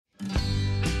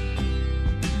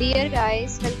Dear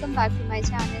guys, welcome back to my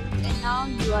channel and now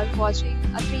you are watching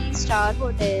a 3-star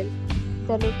hotel.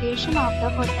 The location of the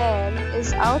hotel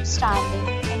is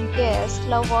outstanding and guests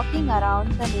love walking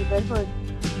around the neighborhood.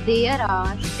 There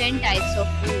are 10 types of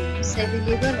rooms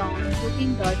available on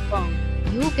booking.com.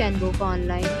 You can book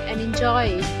online and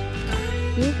enjoy it.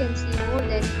 You can see more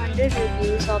than 100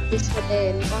 reviews of this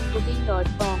hotel on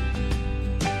booking.com.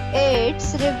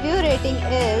 Its review rating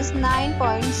is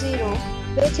 9.0,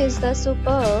 which is the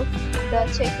superb. The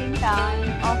check-in time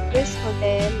of this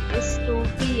hotel is 2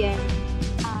 p.m.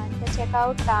 and the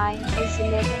checkout time is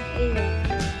 11 a.m.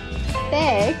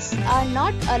 Pets are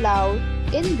not allowed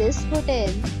in this hotel.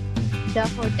 The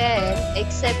hotel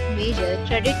accepts major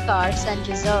credit cards and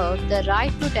reserves the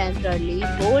right to temporarily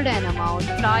hold an amount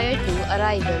prior to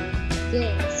arrival.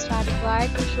 Guests are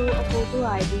required to show a photo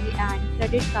ID and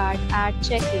credit card at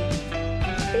check-in.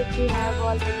 If you have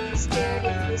already stayed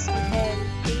in this hotel,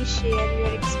 please share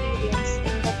your experience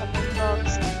in the comment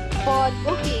box. For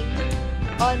booking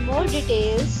or more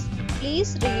details,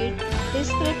 please read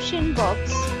description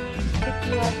box. If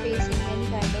you are facing any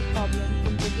kind of problem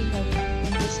in booking a room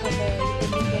in this hotel,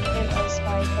 then you can tell us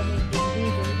by commenting. We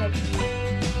will help you.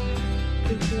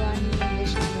 If you are new in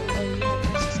this channel or you have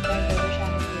not subscribed our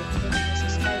channel yet, then you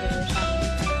subscribe our channel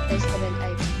and press the bell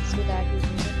icon so that you do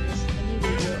not miss any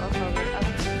video of our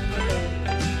upcoming hotel.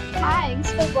 Thanks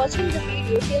for watching the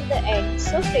video till the end.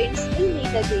 So friends, we'll meet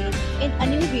again in a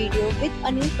new video with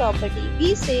a new property.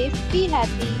 Be safe, be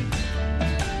happy.